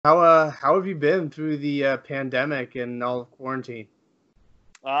How have you been through the pandemic and all of quarantine?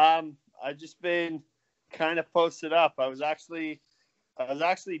 I just been kind of posted up. I was actually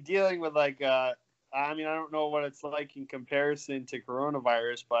dealing with I don't know what it's like in comparison to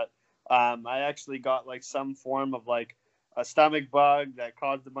coronavirus, but I actually got like some form of like a stomach bug that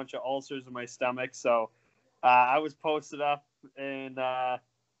caused a bunch of ulcers in my stomach. So I was posted up in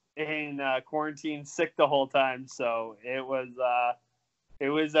quarantine, sick the whole time. So it wasn't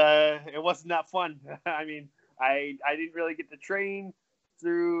that fun. I mean, I didn't really get to train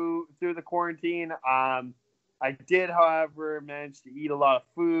through the quarantine. I did, however, manage to eat a lot of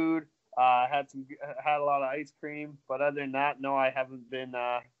food. Had a lot of ice cream, but other than that, no, I haven't been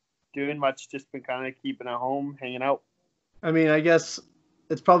doing much. Just been kind of keeping at home, hanging out. I mean, I guess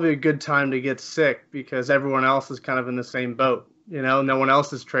it's probably a good time to get sick because everyone else is kind of in the same boat. No one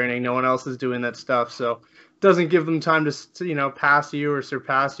else is training, no one else is doing that stuff, so it doesn't give them time to pass you or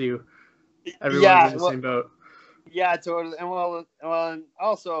surpass you. Everyone's in Yeah, the well, same boat. yeah, totally. And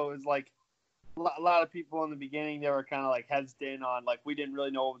also it was like a lot of people in the beginning they were kind of like hesitant on like we didn't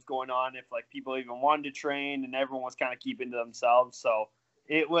really know what was going on if like people even wanted to train and everyone was kind of keeping to themselves. So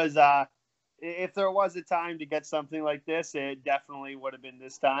it was if there was a time to get something like this, it definitely would have been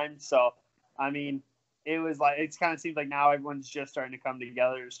this time. So I mean, it was like it kind of seems like now everyone's just starting to come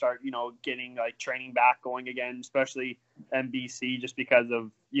together to start getting like training back going again, especially NBC, just because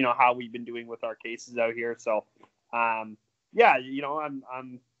of how we've been doing with our cases out here. So yeah,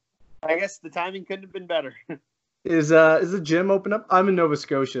 I guess the timing couldn't have been better. Is the gym open up? I'm in Nova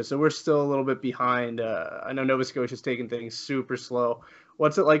Scotia, so we're still a little bit behind. I know Nova Scotia's taking things super slow.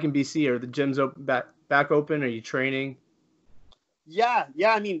 What's it like in BC? Are the gyms back open? Are you training? Yeah.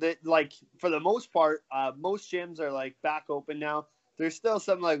 I mean, like for the most part, most gyms are like back open now. There's still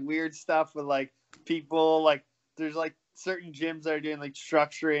some like weird stuff with like people like there's like certain gyms that are doing like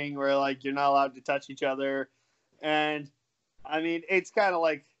structuring where like you're not allowed to touch each other, and I mean it's kind of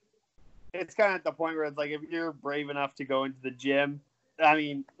at the point where it's like if you're brave enough to go into the gym, I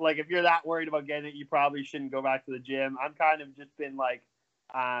mean, like if you're that worried about getting it, you probably shouldn't go back to the gym. I'm kind of just been like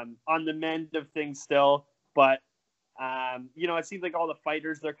on the mend of things still, but it seems like all the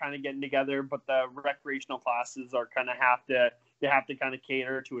fighters they're kind of getting together, but the recreational classes are kind of have to kind of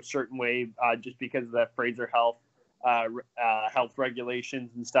cater to a certain way just because of the Fraser health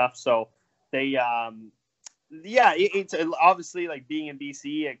regulations and stuff. So they yeah, it's obviously like being in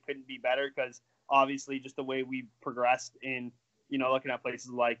BC, it couldn't be better because obviously just the way we progressed in looking at places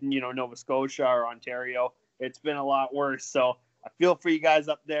like Nova Scotia or Ontario, it's been a lot worse. So I feel for you guys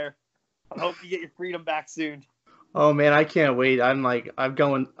up there. I hope you get your freedom back soon. Oh man, I can't wait. I've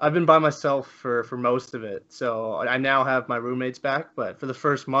been by myself for most of it. So I now have my roommates back, but for the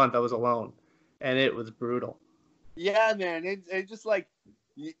first month I was alone and it was brutal. Yeah, man. It's just like,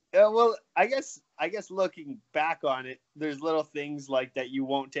 well, I guess looking back on it, there's little things like that you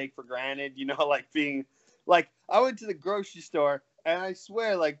won't take for granted. Like being, like I went to the grocery store and I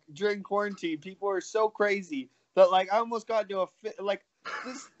swear, like during quarantine, people were so crazy that like I almost got into a fit. Like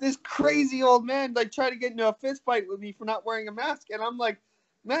this crazy old man like tried to get into a fist fight with me for not wearing a mask, and I'm like,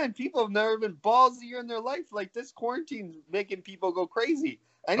 man, people have never been ballsier in their life. Like this quarantine's making people go crazy,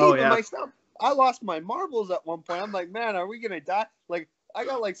 and Oh even yeah. myself. I lost my marbles at one point. I'm like, man, are we gonna die? Like, I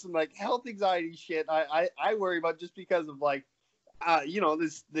got like some like health anxiety shit. I worry about just because of like,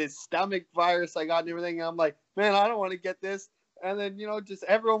 this stomach virus I got and everything. And I'm like, man, I don't want to get this. And then just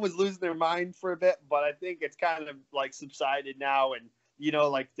everyone was losing their mind for a bit, but I think it's kind of like subsided now, and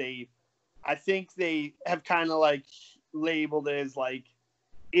like I think they have kind of like labeled it as like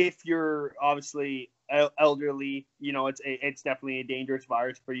if you're obviously elderly, it's definitely a dangerous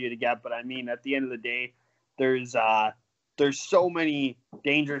virus for you to get. But I mean, at the end of the day, there's uh, there's so many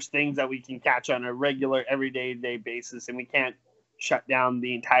dangerous things that we can catch on a regular, everyday day basis, and we can't shut down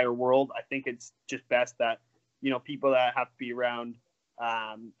the entire world. I think it's just best that people that have to be around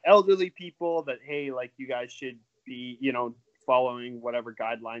elderly people that hey, like you guys should be following whatever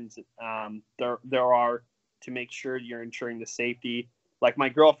guidelines there are to make sure you're ensuring the safety. Like my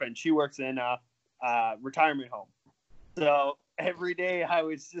girlfriend, she works in a retirement home. So every day I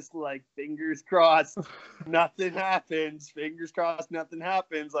was just like, fingers crossed, nothing happens. Fingers crossed, nothing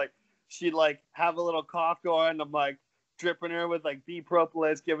happens. Like she'd like have a little cough going. I'm like dripping her with like B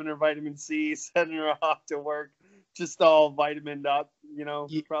propolis, giving her vitamin C, sending her off to work, just all vitamined up.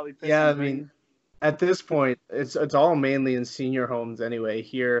 Probably Yeah, pissing I and mean, raining. at this point, it's all mainly in senior homes anyway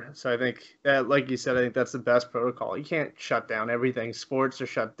here. So I think that, like you said, I think that's the best protocol. You can't shut down everything. Sports are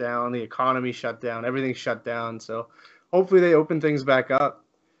shut down, the economy shut down, everything's shut down. So hopefully they open things back up.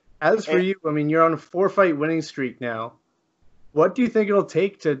 As for And you, I mean, you're on a four fight winning streak now. What do you think it'll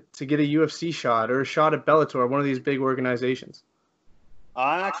take to get a UFC shot or a shot at Bellator, one of these big organizations?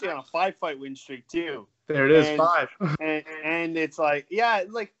 I'm actually on a 5-fight win streak too, There it is, and 5. and it's like, yeah,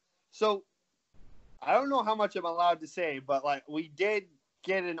 like, so I don't know how much I'm allowed to say, but like we did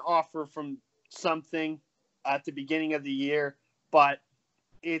get an offer from something at the beginning of the year, but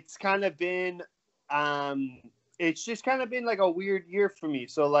it's kind of been it's just kind of been like a weird year for me.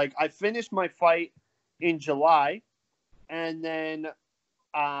 So like I finished my fight in July, and then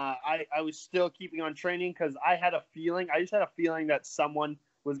I was still keeping on training because I just had a feeling that someone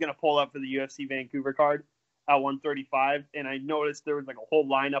was going to pull up for the UFC Vancouver card at 135. And I noticed there was like a whole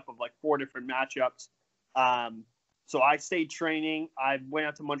lineup of like 4 different matchups. So I stayed training. I went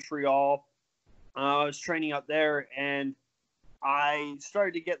out to Montreal. I was training out there, and I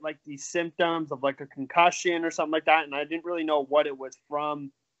started to get like these symptoms of like a concussion or something like that. And I didn't really know what it was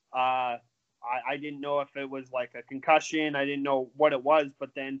from. I didn't know if it was like a concussion. I didn't know what it was, but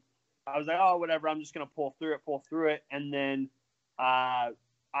then I was like, oh, whatever. I'm just going to pull through it. And then I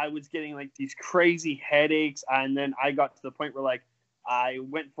was getting like these crazy headaches. And then I got to the point where like I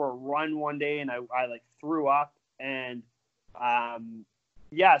went for a run one day and I like threw up. And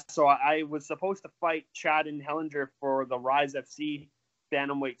yeah, so I was supposed to fight Chad and Hellinger for the Rise FC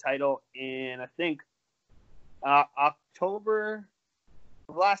bantamweight title in, I think, October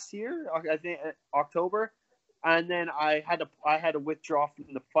last year, I think October, and then I had to withdraw from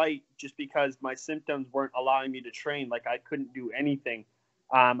the fight just because my symptoms weren't allowing me to train. Like I couldn't do anything.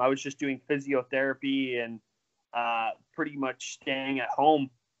 I was just doing physiotherapy and pretty much staying at home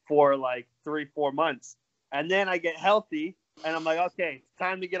for like 3-4 months, and then I get healthy, and I'm like, okay, it's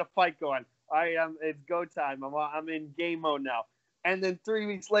time to get a fight going. It's go time. I'm in game mode now. And then 3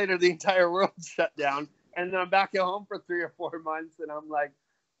 weeks later, the entire world shut down. And then I'm back at home for 3 or 4 months, and I'm like,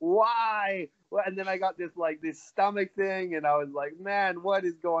 why? And then I got this stomach thing, and I was like, man, what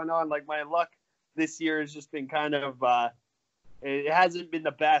is going on? Like my luck this year has just been kind of it hasn't been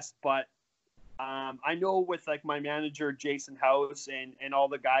the best, but I know with like my manager Jason House and all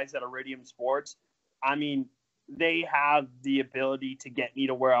the guys at Iridium Sports, I mean, they have the ability to get me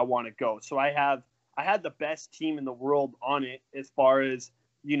to where I want to go. So I had the best team in the world on it as far as,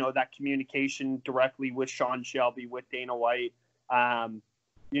 you know, that communication directly with Sean Shelby, with Dana White.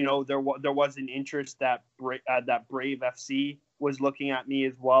 You know, there was an interest that Brave FC was looking at me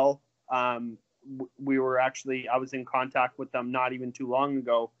as well. I was in contact with them not even too long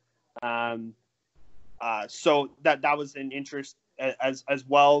ago. So that was an interest as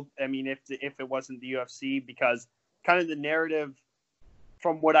well. I mean, if it wasn't the UFC, because kind of the narrative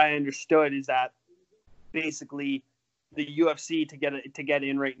from what I understood is that basically the UFC to get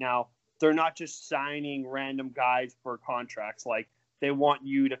in right now, they're not just signing random guys for contracts. Like they want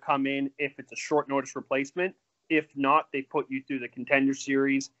you to come in if it's a short notice replacement. If not, they put you through the Contender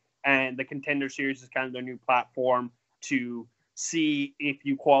Series, and the Contender Series is kind of their new platform to see if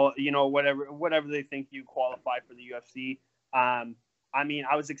you whatever they think you qualify for the UFC. I mean,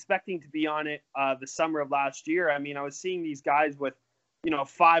 I was expecting to be on it the summer of last year. I mean, I was seeing these guys with,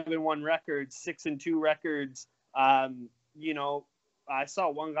 5-1 records, 6-2 records. You know, I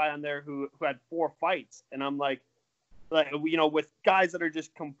saw one guy on there who had 4 fights, and I'm like, with guys that are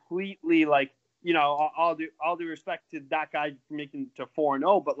just completely like, all due respect to that guy for making to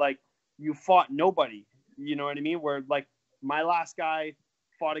 4-0, but like you fought nobody. You know what I mean? Where like my last guy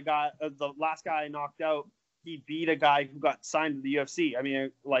fought a guy, the last guy I knocked out, he beat a guy who got signed to the UFC. I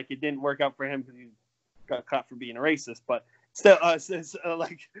mean, like it didn't work out for him because he got cut for being a racist, but still,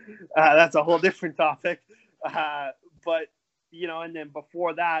 that's a whole different topic. But and then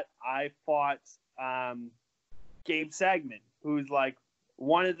before that, I fought Gabe Sagman, who's like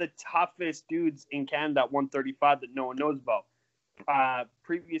one of the toughest dudes in Canada at 135 that no one knows about.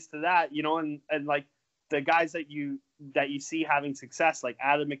 Previous to that, and like the guys that you see having success, like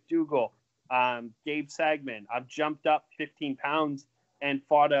Adam McDougall, Gabe Sagman. I've jumped up 15 pounds and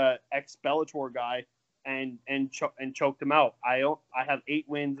fought a ex-Bellator guy and choked him out. I have 8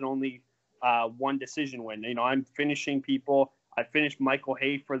 wins and only 1 decision win. I'm finishing people. I finished Michael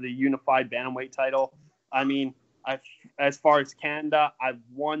Hay for the unified bantamweight title. I mean, as far as Canada, I've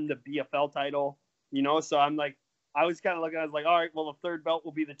won the BFL title. So I'm like, I was kind of looking. I was like, all right, well, the third belt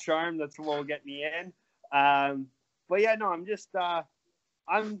will be the charm. That's what will get me in. But yeah, no, I'm just I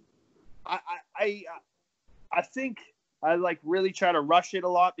think I like really try to rush it a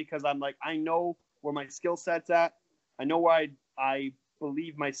lot because I'm like, I know where my skill set's at. I know where I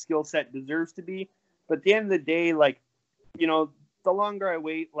believe my skill set deserves to be. But at the end of the day, like, the longer I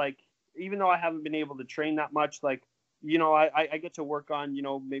wait, like, even though I haven't been able to train that much, like, I get to work on,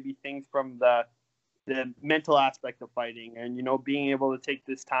 maybe things from the the mental aspect of fighting, and being able to take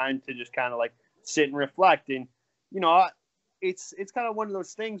this time to just kind of like sit and reflect. And it's kind of one of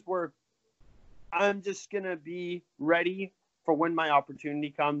those things where I'm just gonna be ready for when my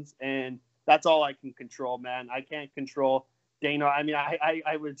opportunity comes, and that's all I can control, man. I can't control Dana. I mean,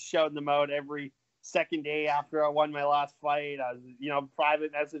 I was shouting them out every second day after I won my last fight. I was,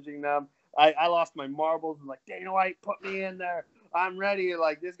 private messaging them. I lost my marbles and like, Dana White, put me in there. I'm ready.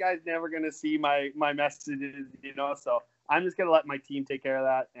 Like, this guy's never gonna see my messages, So I'm just gonna let my team take care of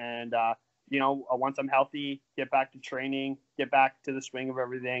that, and once I'm healthy, get back to training, get back to the swing of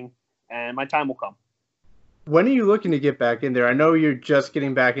everything, and my time will come. When are you looking to get back in there? I know you're just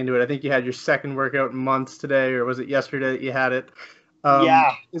getting back into it. I think you had your second workout in months today, or was it yesterday that you had it?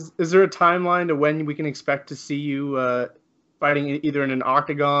 Yeah. Is there a timeline to when we can expect to see you fighting either in an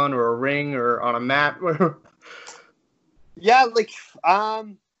octagon or a ring or on a mat? Yeah, like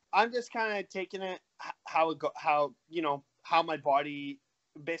I'm just kind of taking it how my body,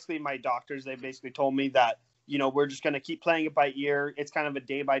 basically my doctors, they basically told me that we're just going to keep playing it by ear. It's kind of a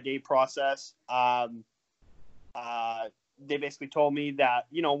day by day process. They basically told me that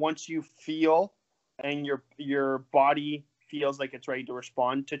once you feel and your body feels like it's ready to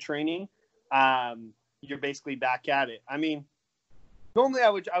respond to training, you're basically back at it. I mean, normally I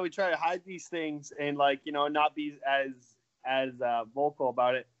would try to hide these things and not be as vocal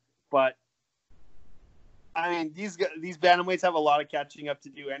about it, but I mean these bantamweights have a lot of catching up to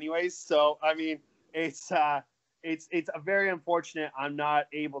do anyways. So I mean it's a very unfortunate I'm not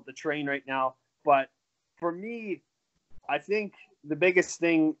able to train right now, but for me, I think the biggest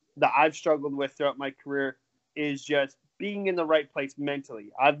thing that I've struggled with throughout my career is just being in the right place mentally.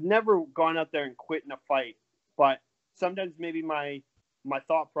 I've never gone out there and quit in a fight, but sometimes maybe my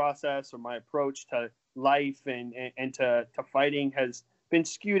thought process or my approach to life and to fighting has been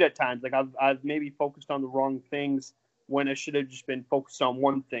skewed at times. Like I've maybe focused on the wrong things when I should have just been focused on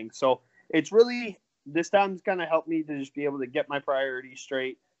one thing. So it's really, this time's kind of helped me to just be able to get my priorities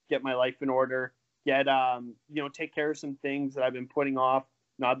straight, get my life in order, get take care of some things that I've been putting off.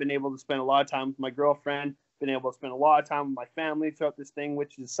 I've been able to spend a lot of time with my girlfriend, been able to spend a lot of time with my family throughout this thing,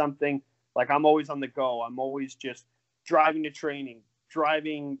 which is something like I'm always on the go. I'm always just driving to training,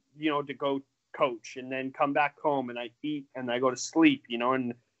 driving, to go coach, and then come back home and I eat and I go to sleep,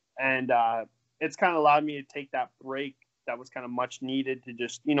 and it's kind of allowed me to take that break that was kind of much needed to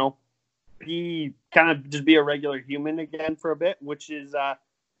just, be a regular human again for a bit, which is,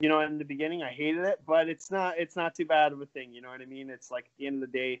 in the beginning I hated it, but it's not too bad of a thing. You know what I mean? It's like at the end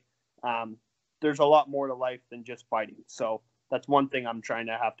of the day, there's a lot more to life than just fighting. So that's one thing I'm trying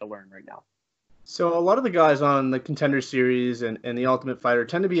to have to learn right now. So a lot of the guys on the Contender Series and the Ultimate Fighter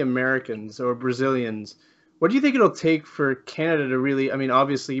tend to be Americans or Brazilians. What do you think it'll take for Canada to really, I mean,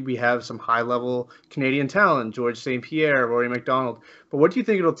 obviously we have some high-level Canadian talent, George St. Pierre, Rory McDonald, but what do you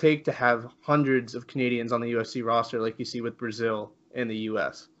think it'll take to have hundreds of Canadians on the UFC roster like you see with Brazil and the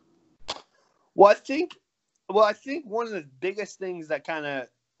US? Well, I think one of the biggest things that kind of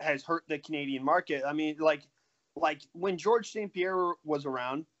has hurt the Canadian market, I mean, like when George St. Pierre was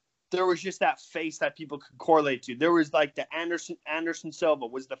around, there was just that face that people could correlate to. There was like the Anderson Silva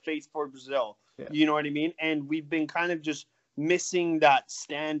was the face for Brazil. Yeah. You know what I mean? And we've been kind of just missing that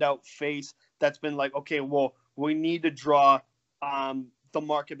standout face that's been like, okay, well, we need to draw the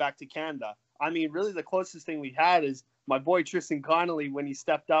market back to Canada. I mean, really the closest thing we had is my boy Tristan Connolly when he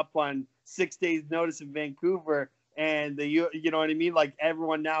stepped up on 6 days notice in Vancouver, and you know what I mean? Like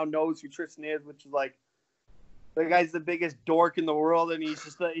everyone now knows who Tristan is, which is like, the guy's the biggest dork in the world, and he's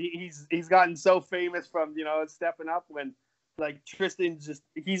just he's gotten so famous from stepping up when like Tristan's just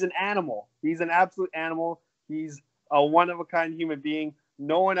he's an animal. He's an absolute animal. He's a one of a kind human being.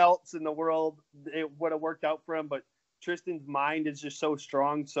 No one else in the world it would have worked out for him, but Tristan's mind is just so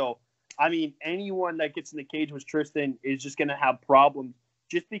strong. So I mean, anyone that gets in the cage with Tristan is just gonna have problems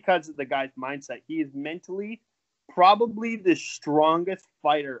just because of the guy's mindset. He is mentally probably the strongest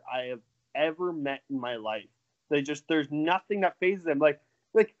fighter I have ever met in my life. There's nothing that phases him. Like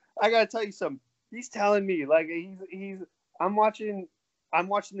I gotta tell you something. He's telling me like I'm watching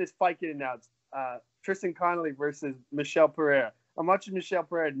this fight get announced. Tristan Connolly versus Michel Pereira. I'm watching Michel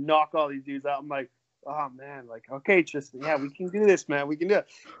Pereira knock all these dudes out. I'm like, oh man, like okay, Tristan, yeah, we can do this, man. We can do it.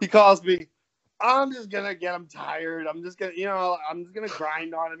 He calls me. I'm just gonna get him tired. I'm just gonna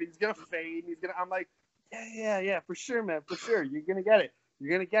grind on him. He's gonna fade. I'm like, yeah, for sure, man, for sure. You're gonna get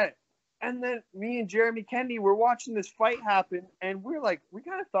it. And then me and Jeremy Kennedy were watching this fight happen, and we're like, we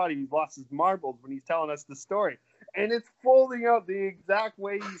kind of thought he lost his marbles when he's telling us the story. And it's folding out the exact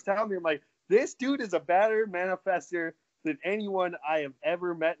way he's telling me. I'm like, this dude is a better manifester than anyone I have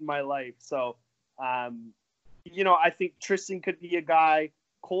ever met in my life. So I think Tristan could be a guy.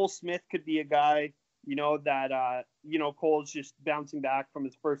 Cole Smith could be a guy, that, Cole's just bouncing back from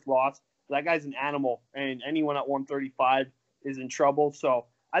his first loss. That guy's an animal, and anyone at 135 is in trouble. So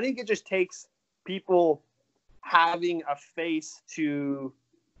I think it just takes people having a face to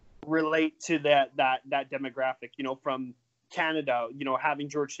relate to that demographic, from Canada, having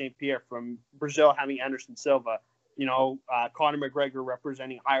George St. Pierre, from Brazil, having Anderson Silva, Conor McGregor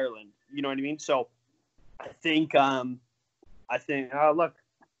representing Ireland. You know what I mean? So I think, look,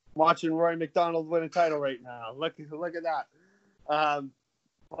 watching Rory McDonald win a title right now. Look at that.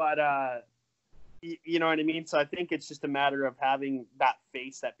 You know what I mean? So I think it's just a matter of having that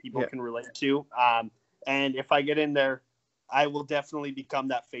face that people can relate to. And if I get in there, I will definitely become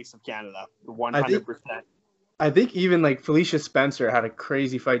that face of Canada, 100%. I think even like Felicia Spencer had a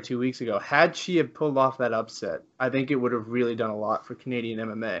crazy fight 2 weeks ago. Had she had pulled off that upset, I think it would have really done a lot for Canadian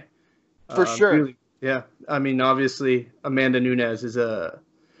MMA. For sure. Really, yeah. I mean, obviously, Amanda Nunes is a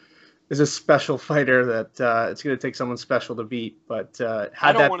special fighter that it's going to take someone special to beat. But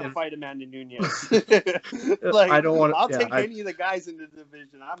I don't want to fight Amanda Nunes. I don't want. I'll take any of the guys in the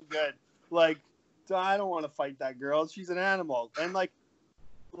division. I'm good. I don't want to fight that girl. She's an animal. And like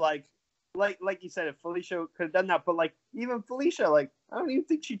you said, if Felicia could have done that, but even Felicia, I don't even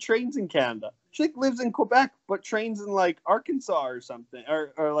think she trains in Canada. She lives in Quebec, but trains in Arkansas or something,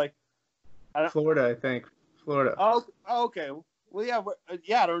 or Florida, I think. Florida. Oh, okay. Well, I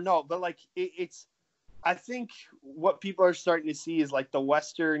don't know, but it's. I think what people are starting to see is the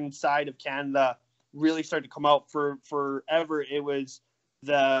western side of Canada really started to come out. Forever it was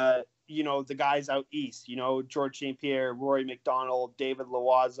the guys out east, George St. Pierre, Rory McDonald, David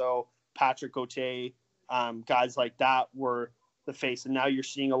Loiseau, Patrick O'Tay, guys like that were the face. And now you're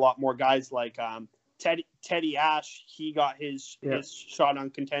seeing a lot more guys like Teddy Ash. He got his shot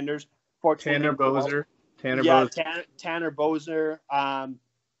on Contenders. Tanner Boser. Tanner Boser.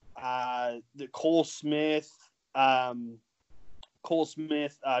 The Cole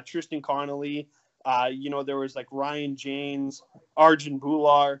Smith, Tristan Connolly. There was Ryan James, Arjun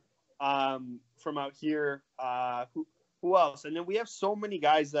Bhullar from out here. Who else? And then we have so many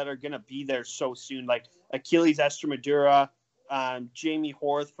guys that are going to be there so soon, like Achilles Estremadura, Jamie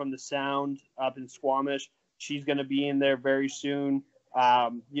Horth from the Sound up in Squamish. She's going to be in there very soon.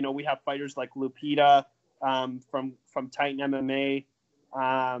 We have fighters like Lupita from Titan MMA.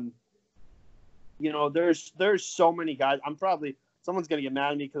 There's so many guys. Someone's going to get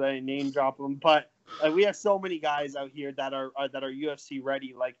mad at me because I didn't name drop them, but we have so many guys out here that are UFC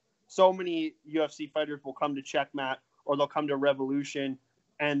ready. So many UFC fighters will come to Checkmat or they'll come to Revolution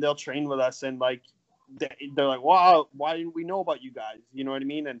and they'll train with us. And they're like, wow, why didn't we know about you guys? You know what I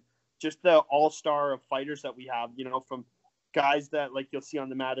mean? And just the all-star of fighters that we have, from guys that you'll see on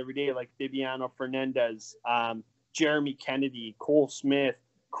the mat every day, like Bibiano Fernandez, Jeremy Kennedy, Cole Smith,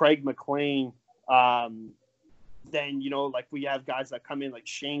 Craig McLean. Then, we have guys that come in like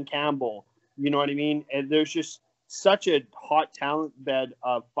Shane Campbell, you know what I mean? And there's just such a hot talent bed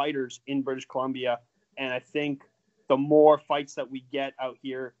of fighters in British Columbia. And I think the more fights that we get out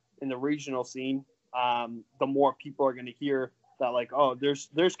here in the regional scene, the more people are going to hear that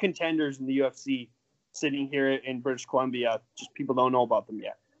there's contenders in the UFC sitting here in British Columbia. Just people don't know about them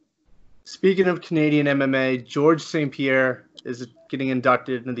yet. Speaking of Canadian MMA, George St. Pierre is getting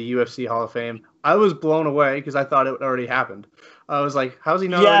inducted into the UFC Hall of Fame. I was blown away because I thought it already happened. I was like, how's he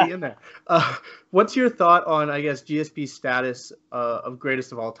not already in there? What's your thought on, I guess, GSP's status of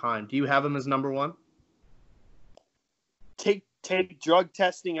greatest of all time? Do you have him as number one? Take drug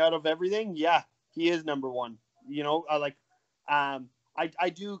testing out of everything. Yeah, he is number one. I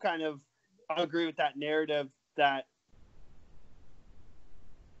do kind of agree with that narrative that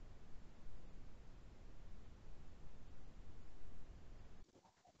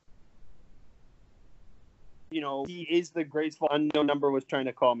he is the graceful unknown number was trying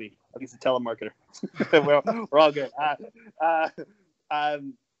to call me. I think he's a telemarketer. we're all good.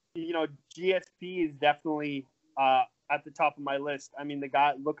 GSP is definitely at the top of my list. I mean, the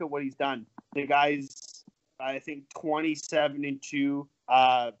guy, look at what he's done. The guy's, I think, 27-2,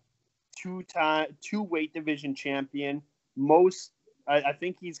 two weight division champion. I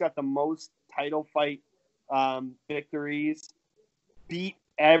think he's got the most title fight victories. Beat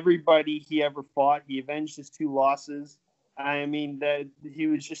everybody he ever fought. He avenged his 2 losses. I mean, he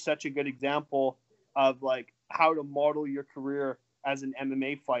was just such a good example of how to model your career as an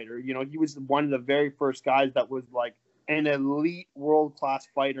MMA fighter. He was one of the very first guys that was an elite world-class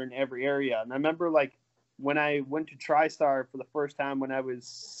fighter in every area. And I remember when I went to TriStar for the first time when I was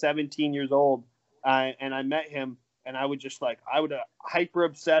 17 years old, and I met him, and I would just I would hyper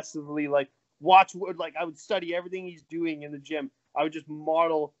obsessively I would study everything he's doing in the gym. I would just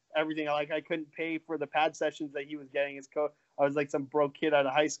model everything. Like, I couldn't pay for the pad sessions that he was getting as coach. I was like some broke kid out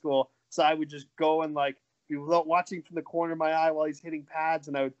of high school. So I would just go and like be watching from the corner of my eye while he's hitting pads,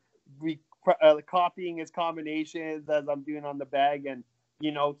 and I would be copying his combinations as I'm doing on the bag. And,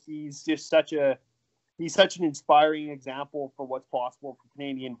 you know, he's such an inspiring example for what's possible for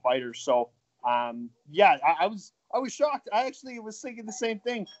Canadian fighters. So, yeah, I was shocked. I actually was thinking the same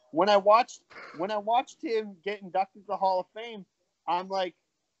thing when I watched him get inducted to the Hall of Fame. I'm like,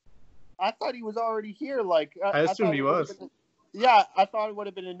 I thought he was already here. Like, I assumed he was. I thought it would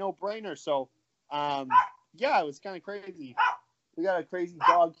have been a no-brainer. So, yeah, it was kind of crazy. We got a crazy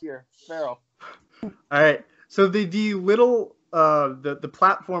dog here, Pharaoh. All right. So the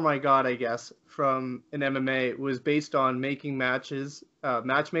platform I got, I guess, from an MMA was based on making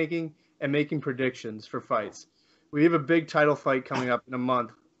matchmaking and making predictions for fights. We have a big title fight coming up in a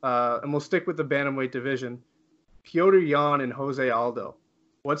month, and we'll stick with the bantamweight division. Petr Yan and Jose Aldo.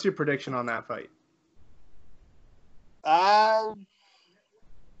 What's your prediction on that fight? I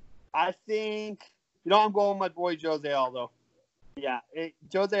think, I'm going with my boy Jose Aldo. Yeah,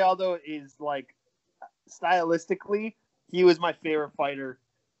 Jose Aldo is, like, stylistically, he was my favorite fighter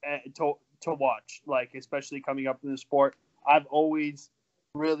to watch, like, especially coming up in the sport. I've always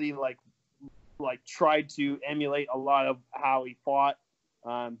really, like tried to emulate a lot of how he fought.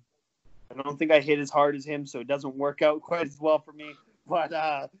 I don't think I hit as hard as him, so it doesn't work out quite as well for me. But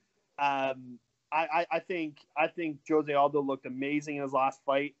I think Jose Aldo looked amazing in his last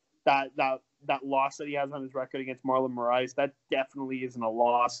fight. That loss that he has on his record against Marlon Moraes, that definitely isn't a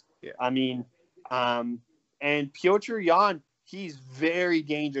loss. Yeah. I mean, and Petr Yan, he's very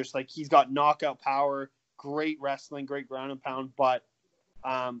dangerous. Like, he's got knockout power, great wrestling, great ground and pound, but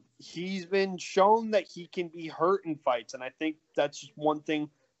he's been shown that he can be hurt in fights, and I think that's just one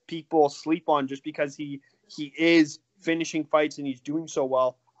thing people sleep on. Just because he is finishing fights and he's doing so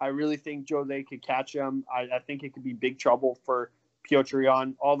well, I really think Jose could catch him. I think it could be big trouble for Petr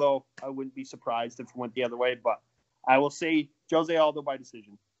Yan, although I wouldn't be surprised if it went the other way. But I will say Jose Aldo by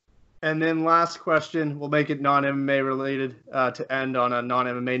decision. And then last question, we'll make it non-MMA related to end on a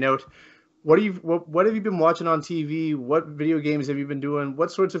non-MMA note. What have you been watching on TV? What video games have you been doing?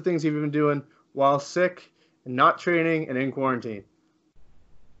 What sorts of things have you been doing while sick and not training and in quarantine?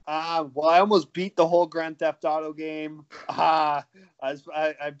 Well, I almost beat the whole Grand Theft Auto game. I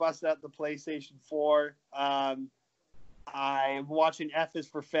busted out the PlayStation 4. I'm watching F is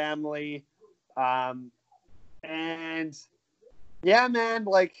for Family. And yeah, man,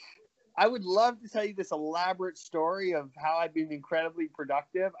 like, I would love to tell you this elaborate story of how I've been incredibly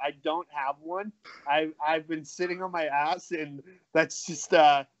productive. I don't have one. I've been sitting on my ass, and that's just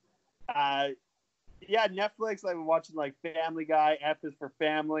Netflix. I've been watching, like, Family Guy, F is for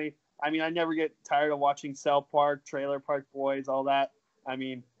Family. I mean, I never get tired of watching South Park, Trailer Park Boys, all that. I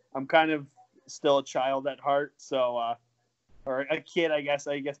mean, I'm kind of still a child at heart, so or a kid, I guess.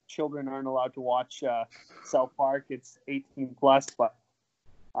 I guess children aren't allowed to watch South Park. It's 18 plus, but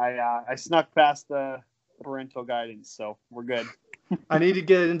I snuck past the parental guidance, so we're good. I need to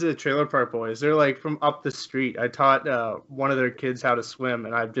get into the Trailer Park Boys. They're, like, from up the street. I taught one of their kids how to swim,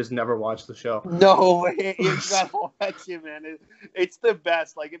 and I've just never watched the show. No way. You gotta watch it, man. It's the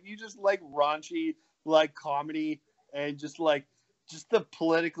best. Like, if you just like raunchy, like, comedy and just the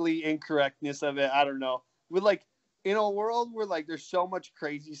politically incorrectness of it, I don't know. With, like, in a world where, like, there's so much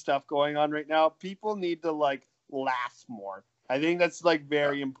crazy stuff going on right now, people need to, like, laugh more. I think that's, like,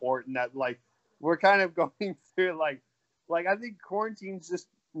 very important that, like, we're kind of going through, like I think quarantine's just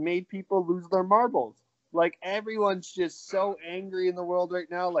made people lose their marbles. Like, everyone's just so angry in the world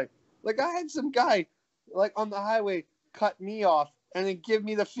right now. Like I had some guy, like, on the highway cut me off and then give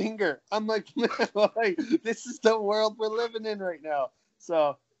me the finger. I'm like, like, this is the world we're living in right now.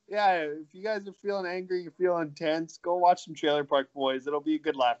 So, yeah, if you guys are feeling angry, you're feeling tense, go watch some Trailer Park Boys. It'll be a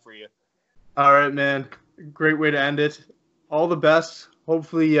good laugh for you. All right, man. Great way to end it. All the best.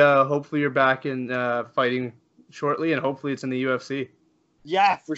 Hopefully you're back in fighting shortly, and hopefully it's in the UFC. Yeah, for